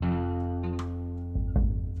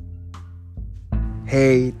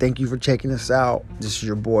Hey, thank you for checking us out. This is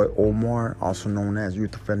your boy Omar, also known as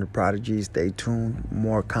Youth Offender Prodigy. Stay tuned.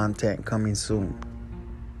 More content coming soon.